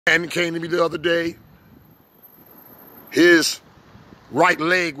Man came to me the other day. His right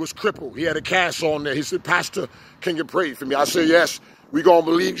leg was crippled. He had a cast on there. He said, "Pastor, can you pray for me?" I said, "Yes, we're going to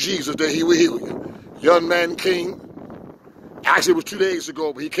believe Jesus that he will heal you." Young man came. Actually, it was 2 days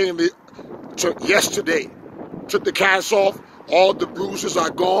ago, but he came yesterday. Took the cast off. All the bruises are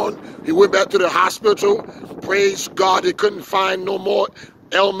gone. He went back to the hospital. Praise God, they couldn't find no more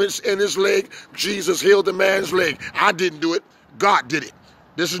ailments in his leg. Jesus healed the man's leg. I didn't do it. God did it.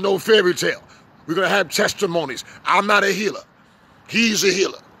 This is no fairy tale. We're going to have testimonies. I'm not a healer. He's a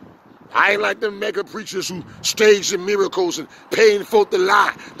healer. I ain't like them mega preachers who stage the miracles and paying folk to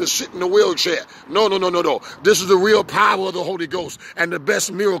lie, to sit in a wheelchair. No. This is the real power of the Holy Ghost. And the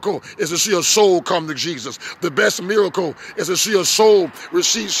best miracle is to see a soul come to Jesus. The best miracle is to see a soul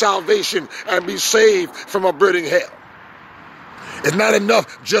receive salvation and be saved from a burning hell. It's not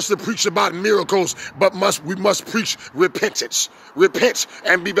enough just to preach about miracles, but we must preach repentance. Repent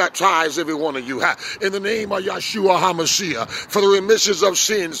and be baptized, every one of you, in the name of Yeshua HaMashiach, for the remissions of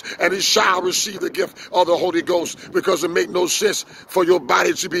sins, and he shall receive the gift of the Holy Ghost, because it makes no sense for your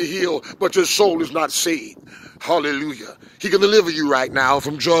body to be healed, but your soul is not saved. Hallelujah. He can deliver you right now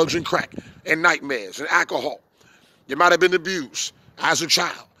from drugs and crack and nightmares and alcohol. You might have been abused as a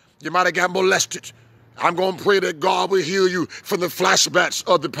child. You might have got molested. I'm going to pray that God will heal you from the flashbacks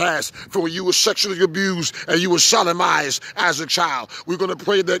of the past, from when you were sexually abused and you were sodomized as a child. We're going to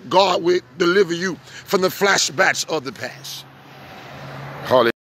pray that God will deliver you from the flashbacks of the past. Hallelujah.